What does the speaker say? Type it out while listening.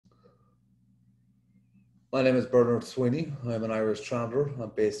My name is Bernard Sweeney. I'm an Irish traveller.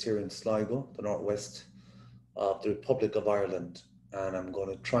 I'm based here in Sligo, the northwest of the Republic of Ireland, and I'm going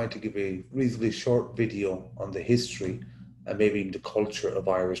to try to give a reasonably short video on the history and maybe even the culture of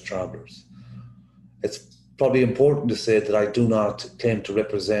Irish travellers. It's probably important to say that I do not claim to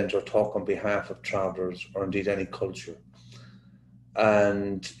represent or talk on behalf of travellers or indeed any culture.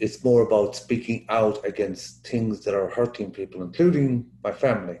 And it's more about speaking out against things that are hurting people, including my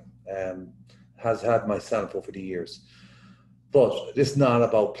family, um, has had myself over the years. But this is not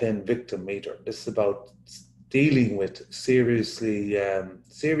about playing victim either. This is about dealing with serious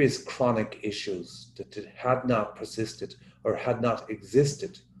chronic issues that had not persisted or had not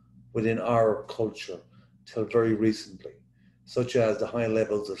existed within our culture till very recently, such as the high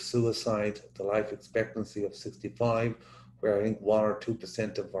levels of suicide, the life expectancy of 65, where I think 1 or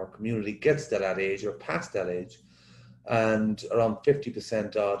 2% of our community gets to that age or past that age, and around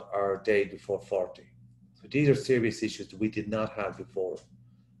 50% odd are dead before 40. So these are serious issues that we did not have before,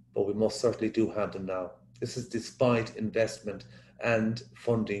 but we most certainly do have them now. This is despite investment and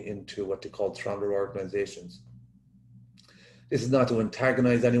funding into what they call traveller organisations. This is not to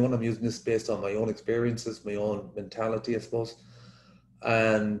antagonize anyone. I'm using this based on my own experiences, my own mentality, I suppose.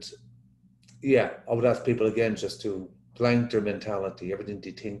 And yeah, I would ask people again just to blank their mentality, everything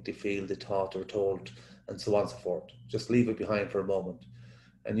they think, they feel, they thought, or told, and so on and so forth. Just leave it behind for a moment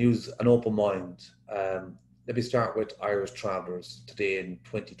and use an open mind. Let me start with Irish travellers. Today in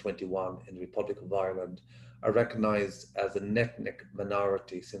 2021 in the Republic of Ireland are recognised as an ethnic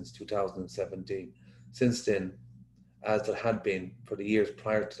minority since 2017. Since then, as there had been for the years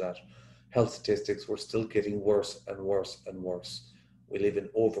prior to that, health statistics were still getting worse and worse and worse. We live in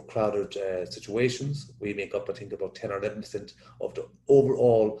overcrowded situations. We make up, I think, about 10 or 11% of the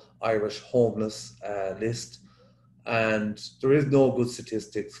overall Irish homeless list. And there is no good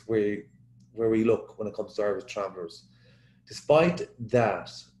statistics where we look when it comes to Irish travellers. Despite that,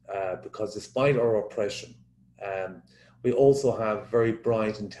 because despite our oppression, we also have very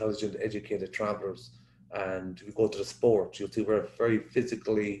bright, intelligent, educated travellers. And if you go to the sport, you'll see we're very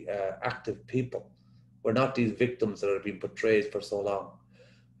physically active people. We're not these victims that have been portrayed for so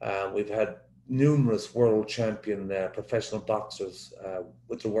long. We've had numerous world champion professional boxers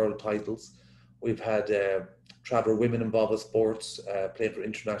with the world titles. We've had traveller women involved with sports, playing for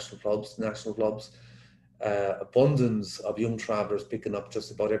international clubs, national clubs. Abundance of young travellers picking up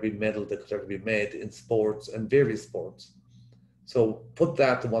just about every medal that could ever be made in sports and various sports. So put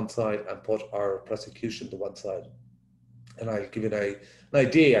that to one side and put our persecution to one side. And I'll give you an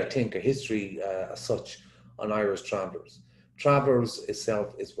idea, I think, a history as such on Irish travellers. Travellers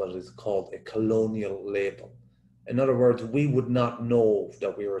itself is what is called a colonial label. In other words, we would not know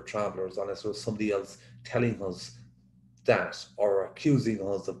that we were travellers unless there was somebody else telling us that or accusing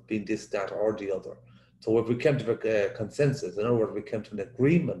us of being this, that, or the other. So if we came to a consensus, in other words, we came to an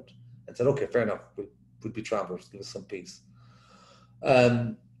agreement and said, okay, fair enough, we'll be travellers, give us some peace.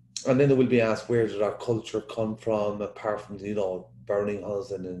 And then they will be asked, where did our culture come from, apart from, burning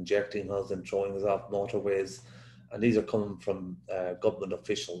us and injecting us and throwing us off motorways. And these are coming from government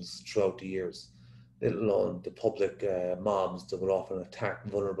officials throughout the years, let alone the public mobs that would often attack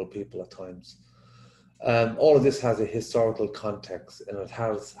vulnerable people at times. All of this has a historical context, and it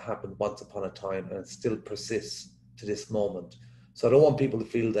has happened once upon a time, and it still persists to this moment. So I don't want people to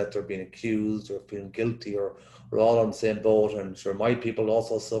feel that they're being accused or feeling guilty or we're all on the same boat and sure my people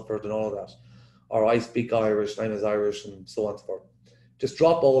also suffered and all of that. Or I speak Irish, I'm as Irish and so on and so forth. Just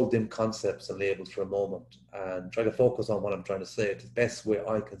drop all of them concepts and labels for a moment and try to focus on what I'm trying to say, the best way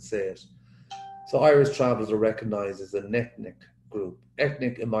I can say it. So Irish travellers are recognised as an ethnic group.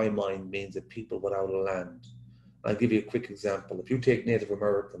 Ethnic in my mind means a people without a land. I'll give you a quick example. If you take Native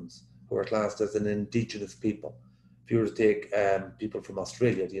Americans, who are classed as an indigenous people, if you were to take people from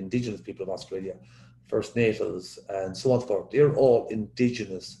Australia, the indigenous people of Australia, First Natives, and so on and so forth, they're all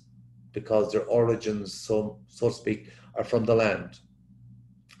indigenous because their origins, so to speak, are from the land.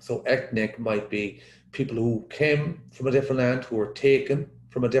 So ethnic might be people who came from a different land, who were taken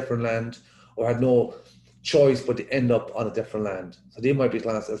from a different land, or had no choice but to end up on a different land. So they might be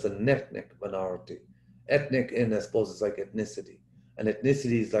classed as an ethnic minority. Ethnic in, I suppose, is like ethnicity. And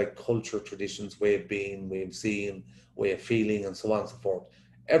ethnicity is like culture, traditions, way of being, way of seeing, way of feeling, and so on and so forth.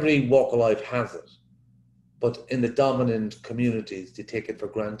 Every walk of life has it. But in the dominant communities, they take it for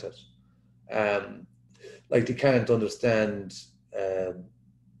granted. Um, like they can't understand,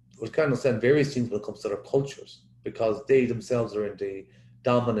 can't understand various things when it comes to their cultures because they themselves are in the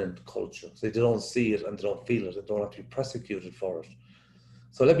dominant culture. So they don't see it and they don't feel it and don't have to be persecuted for it.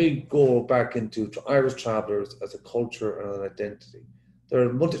 So let me go back into Irish travellers as a culture and an identity. There are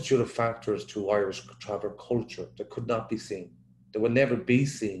a multitude of factors to Irish traveller culture that could not be seen, that will never be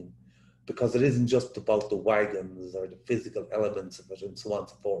seen, because it isn't just about the wagons or the physical elements of it and so on and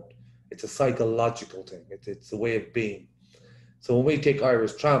so forth. It's a psychological thing. It's a way of being. So when we take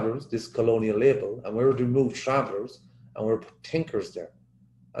Irish travellers, this colonial label, and we remove travellers and we put thinkers there,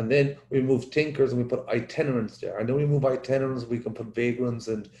 and then we remove thinkers and we put itinerants there, and then we remove itinerants, we can put vagrants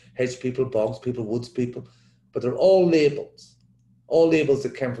and hedge people, bogs people, woods people, but they're all labels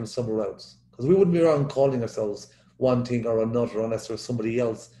that came from somewhere else. Because we wouldn't be around calling ourselves one thing or another unless there was somebody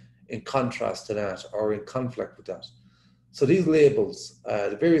else in contrast to that or in conflict with that. So these labels,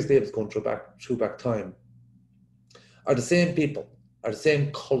 the various labels going through back time, are the same people, are the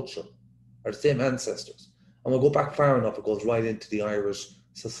same culture, are the same ancestors. And we'll go back far enough, it goes right into the Irish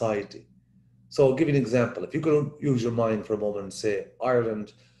society. So I'll give you an example. If you could use your mind for a moment and say,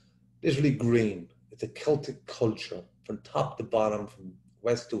 Ireland, literally green, it's a Celtic culture from top to bottom, from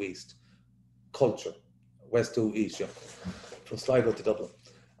west to east, culture, west to east, yeah, from Sligo to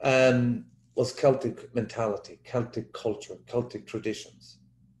Dublin, was Celtic mentality, Celtic culture, Celtic traditions.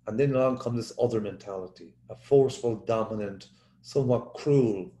 And then along comes this other mentality, a forceful, dominant, somewhat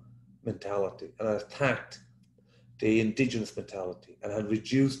cruel mentality, and it attacked the indigenous mentality and had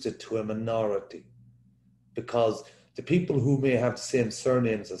reduced it to a minority, because the people who may have the same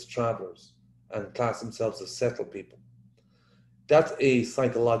surnames as travellers and class themselves as settled people, that's a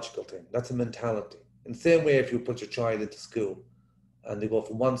psychological thing, that's a mentality. In the same way, if you put your child into school and they go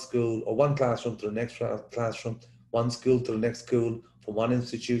from one school or one classroom to the next classroom, one school to the next school, from one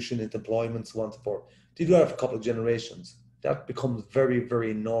institution into employment, so on and so forth. If you do that for a couple of generations, that becomes very,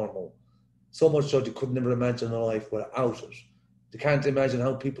 very normal. So much so you could never imagine a life without it. You can't imagine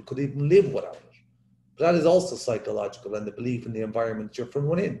how people could even live without it. But that is also psychological, and the belief in the environment you're from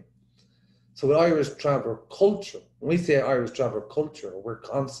within. So with Irish traveller culture, when we say Irish traveller culture, we're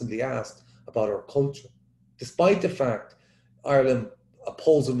constantly asked about our culture. Despite the fact Ireland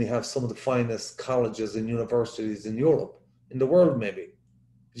supposedly have some of the finest colleges and universities in Europe, in the world maybe,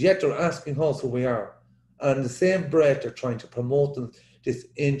 yet they're asking us who we are. And in the same breath, they're trying to promote this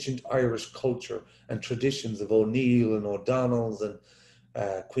ancient Irish culture and traditions of O'Neill and O'Donnell's and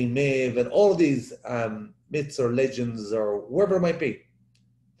Queen Maeve and all of these myths or legends or wherever it might be.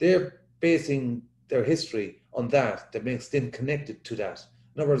 They're basing their history on that makes them connected to that.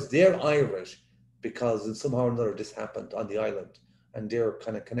 In other words, they're Irish because somehow or another this happened on the island and they're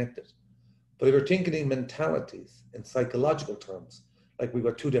kind of connected. But if you're thinking in mentalities, in psychological terms, like we've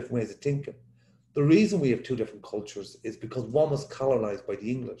got two different ways of thinking, the reason we have two different cultures is because one was colonized by the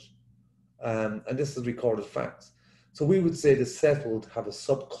English. And this is recorded facts. So we would say the settled have a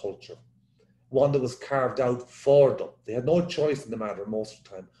subculture, one that was carved out for them. They had no choice in the matter most of the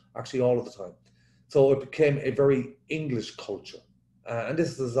time, actually all of the time. So it became a very English culture. And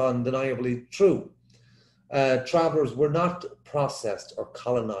this is undeniably true. Travellers were not processed or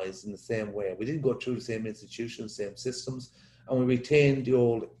colonized in the same way. We didn't go through the same institutions, same systems, and we retained the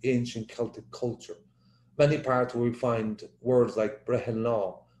old ancient Celtic culture. Many parts where we find words like Brehon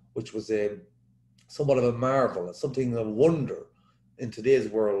law, which was somewhat of a marvel, something of a wonder in today's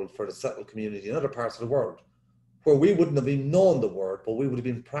world for the settled community in other parts of the world, where we wouldn't have even known the word, but we would have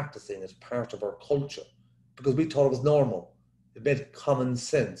been practicing as part of our culture because we thought it was normal. It made common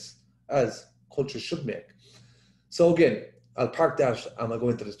sense, as culture should make. So again, I'll park that and I'll go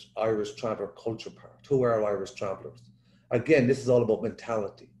into this Irish traveller culture part. Who are Irish travellers? Again, this is all about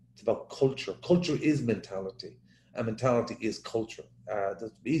mentality. It's about culture. Culture is mentality, and mentality is culture. That's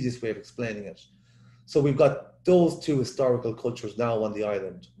the easiest way of explaining it. So we've got those two historical cultures now on the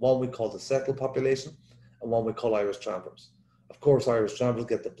island. One we call the settled population, and one we call Irish travellers. Of course, Irish travellers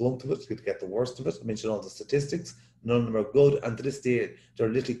get the blunt of it, they get the worst of it. I mentioned all the statistics. None of them are good, and to this day, they're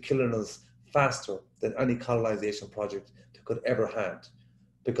literally killing us faster than any colonisation project that could ever had.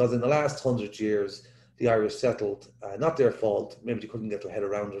 Because in the last 100 years, the Irish settled, not their fault, maybe they couldn't get their head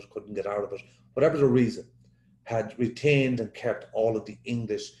around it, couldn't get out of it, whatever the reason, had retained and kept all of the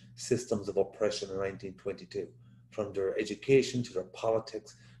English systems of oppression in 1922, from their education to their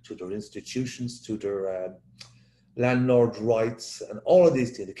politics, to their institutions, to their landlord rights, and all of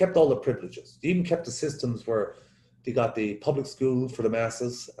these things. They kept all the privileges. They even kept the systems where they got the public school for the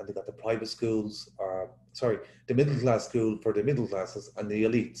masses, and they got the private schools, the middle class school for the middle classes and the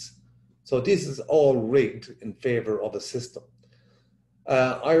elites. So this is all rigged in favour of a system.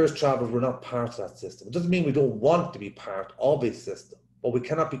 Irish travellers were not part of that system. It doesn't mean we don't want to be part of a system, but we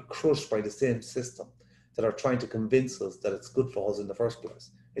cannot be crushed by the same system that are trying to convince us that it's good for us in the first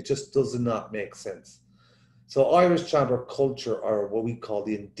place. It just does not make sense. So Irish traveller culture are what we call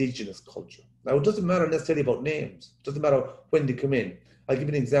the indigenous culture. Now, it doesn't matter necessarily about names. It doesn't matter when they come in. I'll give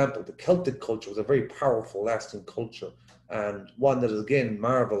you an example. The Celtic culture was a very powerful, lasting culture, and one that is again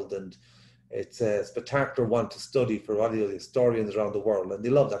marveled, and it's a spectacular one to study for all the historians around the world, and they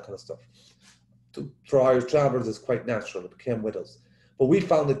love that kind of stuff. For Irish travellers, it's quite natural. It became with us. But we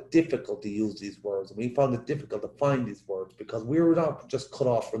found it difficult to use these words, and we found it difficult to find these words because we were not just cut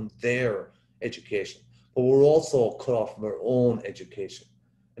off from their education, but we were also cut off from our own education.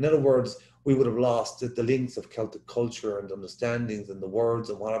 In other words, we would have lost the links of Celtic culture and understandings and the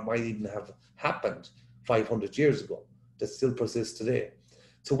words and what might even have happened 500 years ago that still persists today.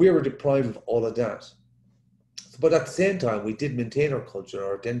 So we were deprived of all of that. But at the same time, we did maintain our culture and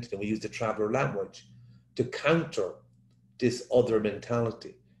our identity, and we used the traveller language to counter this other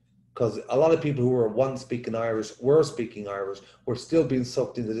mentality. Because a lot of people who were once speaking Irish, were still being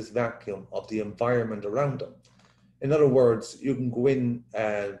sucked into this vacuum of the environment around them. In other words, you can go in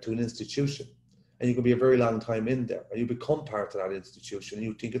to an institution and you can be a very long time in there and you become part of that institution and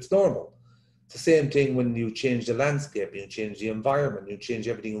you think it's normal. It's the same thing when you change the landscape, you change the environment, you change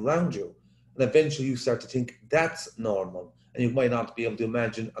everything around you. And eventually you start to think that's normal and you might not be able to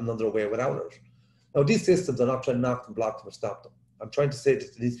imagine another way without it. Now, these systems, I'm not trying to knock them, block them, or stop them. I'm trying to say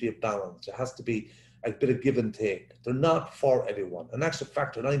that there needs to be a balance. There has to be a bit of give and take. They're not for everyone. In actual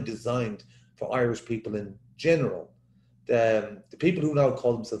fact, they're not designed for Irish people in general. The people who now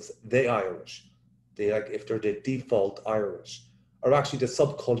call themselves the Irish, if they're the default Irish, are actually the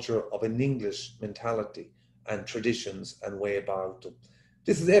subculture of an English mentality and traditions and way about them.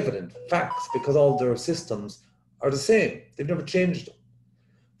 This is evident, facts, because all their systems are the same. They've never changed them.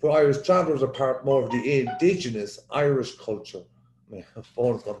 For Irish travellers are part more of the indigenous Irish culture. My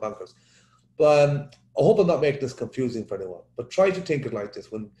phone's gone bonkers. But I hope I'm not making this confusing for anyone. But try to think it like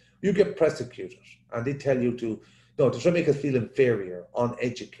this. When you get persecuted and they tell you to try to make us feel inferior,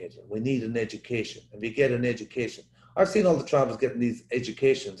 uneducated, we need an education, and we get an education. I've seen all the travellers getting these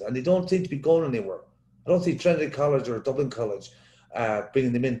educations and they don't seem to be going anywhere. I don't see Trinity College or Dublin College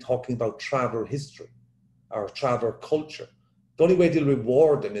bringing them in talking about traveller history or traveller culture. The only way they'll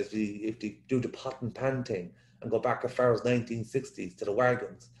reward them is if they do the pot and pan thing and go back as far as 1960s to the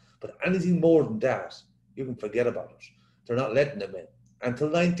wagons. But anything more than that, you can forget about it. They're not letting them in. Until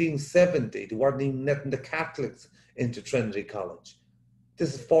 1970, they weren't even letting the Catholics into Trinity College.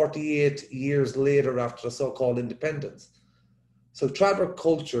 This is 48 years later after the so-called independence. So traveller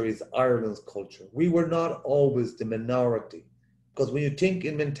culture is Ireland's culture. We were not always the minority. Because when you think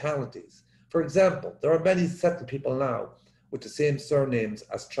in mentalities, for example, there are many settled people now with the same surnames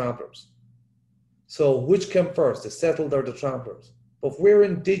as travellers. So which came first, the settled or the travellers? But if we're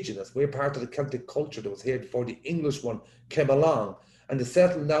indigenous, we're part of the Celtic culture that was here before the English one came along, and the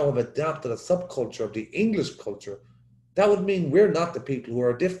settled now have adapted a subculture of the English culture, that would mean we're not the people who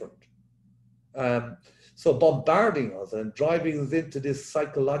are different. So bombarding us and driving us into this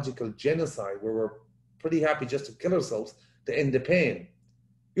psychological genocide where we're pretty happy just to kill ourselves to end the pain.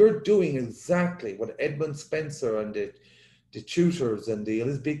 You're doing exactly what Edmund Spencer and the tutors and the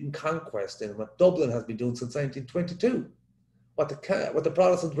Elizabethan conquest and what Dublin has been doing since 1922. What the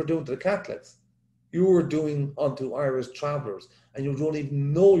Protestants were doing to the Catholics, you were doing unto Irish travellers, and you don't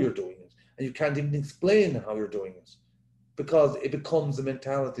even know you're doing it, and you can't even explain how you're doing it, because it becomes a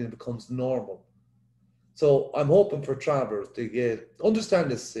mentality and it becomes normal. So I'm hoping for travellers to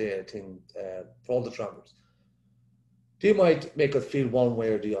understand this thing for all the travellers. They might make us feel one way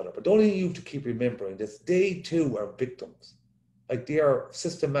or the other, but only you have to keep remembering this. They too are victims. Like, they are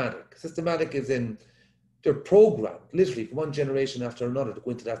systematic. Systematic is in they're programmed, literally, from one generation after another to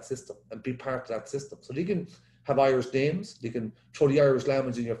go into that system and be part of that system. So they can have Irish names, they can throw the Irish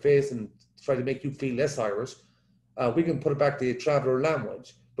language in your face and try to make you feel less Irish. We can put it back to the traveller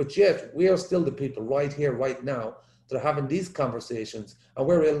language. But yet, we are still the people right here, right now, that are having these conversations, and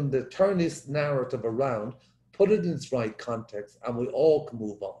we're able to turn this narrative around, put it in its right context, and we all can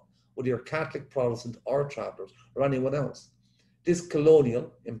move on, whether you're Catholic, Protestant, or travellers, or anyone else. This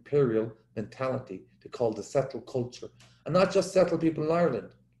colonial, imperial mentality they call the settled culture, and not just settled people in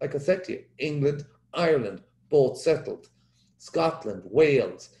Ireland. Like I said to you, England, Ireland, both settled. Scotland,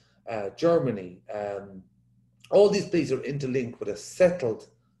 Wales, Germany, all these places are interlinked with a settled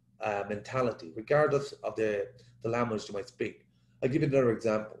mentality, regardless of the language you might speak. I'll give you another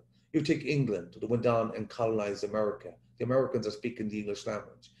example. You take England, that went on and colonized America. The Americans are speaking the English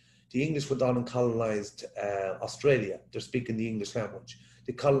language. The English went on and colonized Australia. They're speaking the English language.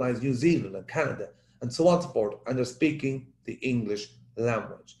 They colonized New Zealand and Canada, and so on and so forth, and they're speaking the English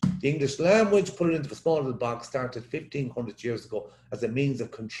language. The English language, put it into a small little box, started 1,500 years ago as a means of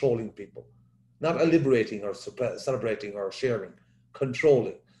controlling people. Not liberating or celebrating or sharing,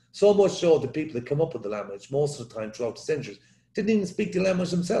 controlling. So much so the people that come up with the language, most of the time throughout the centuries, didn't even speak the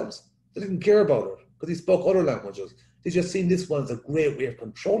language themselves. They didn't care about it because he spoke other languages. They just seen this one as a great way of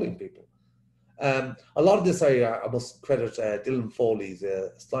controlling people. A lot of this I must credit Dylan Foley's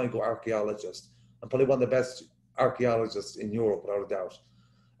a Sligo archaeologist, and probably one of the best archaeologists in Europe, without a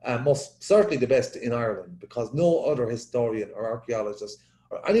doubt. Most certainly the best in Ireland, because no other historian or archaeologist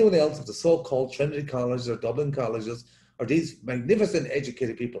or anyone else of the so-called Trinity colleges or Dublin colleges or these magnificent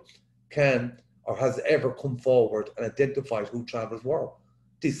educated people can or has ever come forward and identified who travellers were.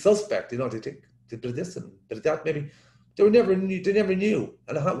 They suspect, they think they bit of this and bit of that maybe. They never knew.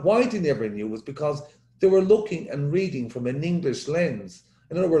 And why they never knew was because they were looking and reading from an English lens.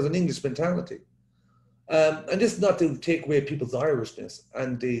 In other words, an English mentality. And this is not to take away people's Irishness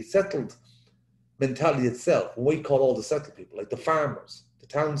and the settled mentality itself. What we call all the settled people, like the farmers, the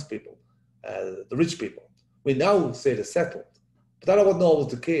townspeople, the rich people. We now say the settled, but that wasn't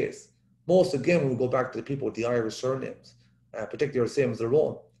always the case. Most, again, when we go back to the people with the Irish surnames, particularly the same as their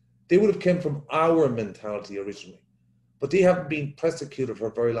own, they would have come from our mentality originally, but they haven't been persecuted for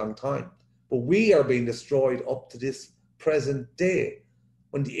a very long time. But we are being destroyed up to this present day.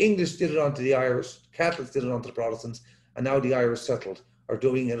 When the English did it onto the Irish, Catholics did it onto the Protestants, and now the Irish settled are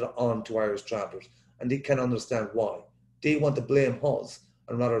doing it on to Irish travellers, and they can't understand why. They want to blame us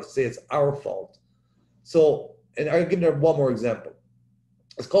and rather say it's our fault. So, and I'll give you one more example.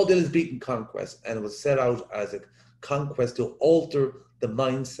 It's called the Elizabethan Conquest, and it was set out as a conquest to alter the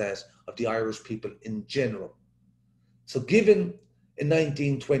mindset of the Irish people in general. So given in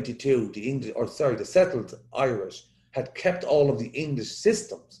 1922, the settled Irish had kept all of the English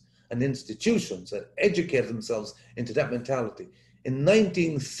systems and institutions and educated themselves into that mentality. In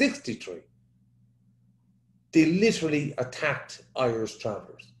 1963, they literally attacked Irish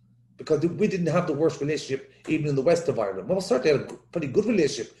travellers because we didn't have the worst relationship even in the west of Ireland. Well, we certainly had a pretty good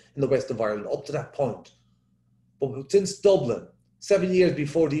relationship in the west of Ireland up to that point. But since Dublin, 7 years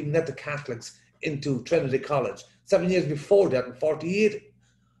before they even let the Catholics into Trinity College, 7 years before that, and 48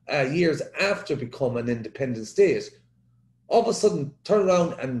 years after becoming an independent state, all of a sudden turn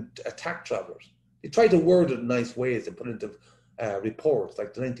around and attack travellers. They try to word it in nice ways and put it into reports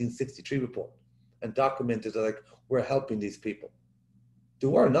like the 1963 report and documented it like we're helping these people. They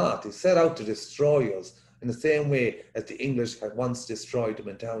were not. They set out to destroy us in the same way as the English had once destroyed the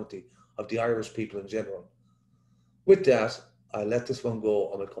mentality of the Irish people in general. With that, I'll let this one go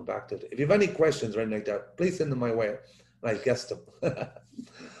and we'll come back to it. If you have any questions or anything like that, please send them my way and I'll guess them.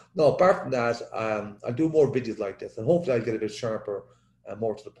 No, apart from that, I'll do more videos like this and hopefully I'll get a bit sharper and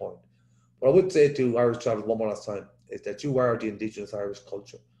more to the point. What I would say to Irish travellers one more last time is that you are the indigenous Irish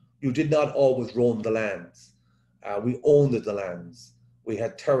culture. You did not always roam the lands. We owned the lands. We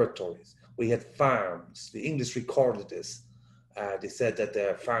had territories. We had farms. The English recorded this. They said that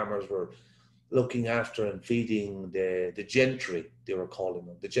the farmers were looking after and feeding the gentry, they were calling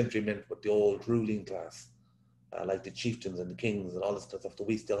them. The gentry meant what the old ruling class, like the chieftains and the kings and all this stuff that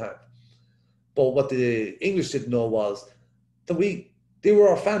we still have. But what the English didn't know was that they were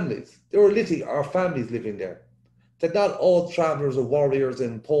our families. They were literally our families living there. That not all travellers or warriors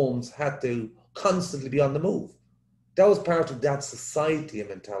and poems had to constantly be on the move. That was part of that society and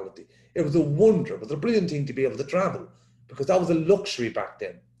mentality. It was a wonder, it was a brilliant thing to be able to travel because that was a luxury back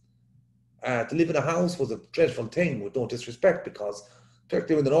then. To live in a house was a dreadful thing with no disrespect because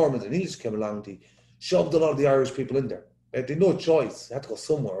particularly when the Normans and English came along, they shoved a lot of the Irish people in there. They had no choice. They had to go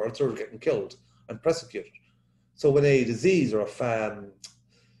somewhere or else they were getting killed and persecuted. So when a disease or a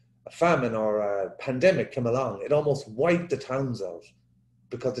famine or a pandemic came along, it almost wiped the towns out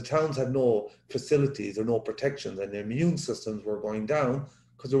because the towns had no facilities or no protections and their immune systems were going down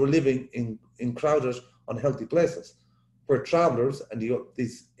because they were living in crowded, unhealthy places where travellers and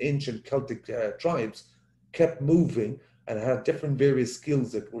these ancient Celtic tribes kept moving and had different various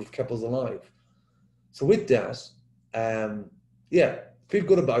skills that would have kept us alive. So with that, feel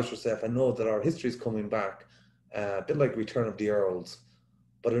good about yourself and know that our history is coming back, a bit like Return of the Earls,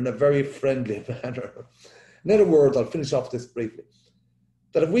 but in a very friendly manner. In other words, I'll finish off this briefly,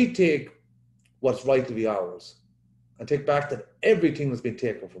 that if we take what's rightly ours and take back that everything has been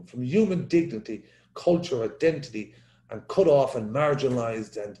taken from human dignity, culture, identity, and cut off and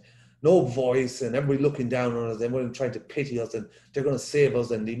marginalized and no voice and everybody looking down on us and everyone trying to pity us and they're going to save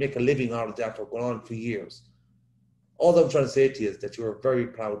us and they make a living out of that for going on for years. All I'm trying to say to you is that you're a very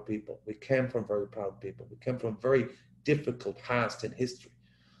proud people. We came from very proud people. We came from a very difficult past in history.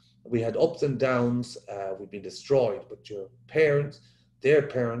 We had ups and downs. We've been destroyed, but your parents,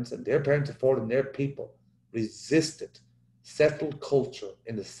 and their parents before them, their people resisted settled culture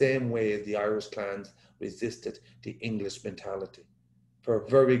in the same way as the Irish clans resisted the English mentality for a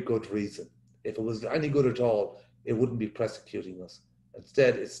very good reason. If it was any good at all, it wouldn't be persecuting us.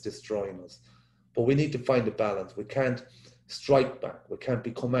 Instead, it's destroying us. But we need to find a balance. We can't strike back. We can't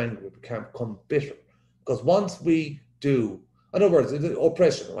become angry. We can't become bitter. Because once we do, in other words,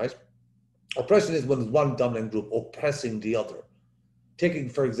 oppression, right? Oppression is when one dominant group oppressing the other. Taking,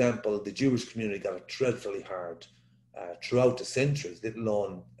 for example, the Jewish community got it dreadfully hard throughout the centuries, let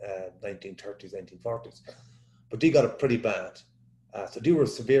alone 1930s, 1940s. But they got it pretty bad. So they were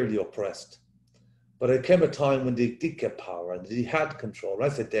severely oppressed. But there came a time when they did get power and they had control. When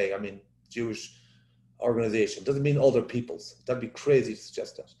I say they, I mean Jewish organization. Doesn't mean other peoples. That'd be crazy to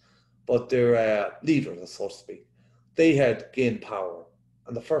suggest that. But their leaders, so to speak, they had gained power.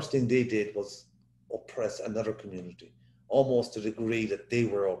 And the first thing they did was oppress another community, almost to the degree that they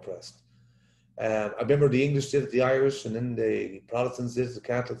were oppressed. I remember the English did it, the Irish, and then the Protestants did it, the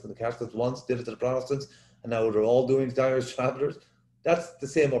Catholics, and the Catholics once did it to the Protestants, and now they're all doing it to the Irish travelers. That's the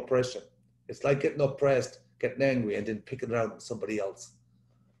same oppression. It's like getting oppressed, getting angry, and then picking it out on somebody else.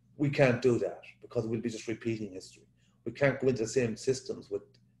 We can't do that because we'll be just repeating history. We can't go into the same systems with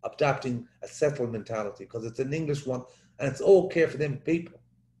adapting a settled mentality because it's an English one and it's okay for them people,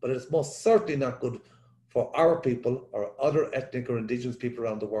 but it's most certainly not good for our people or other ethnic or indigenous people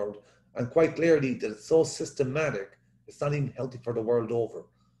around the world. And quite clearly that it's so systematic, it's not even healthy for the world over.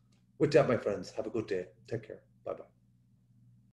 With that, my friends, have a good day. Take care. Bye-bye.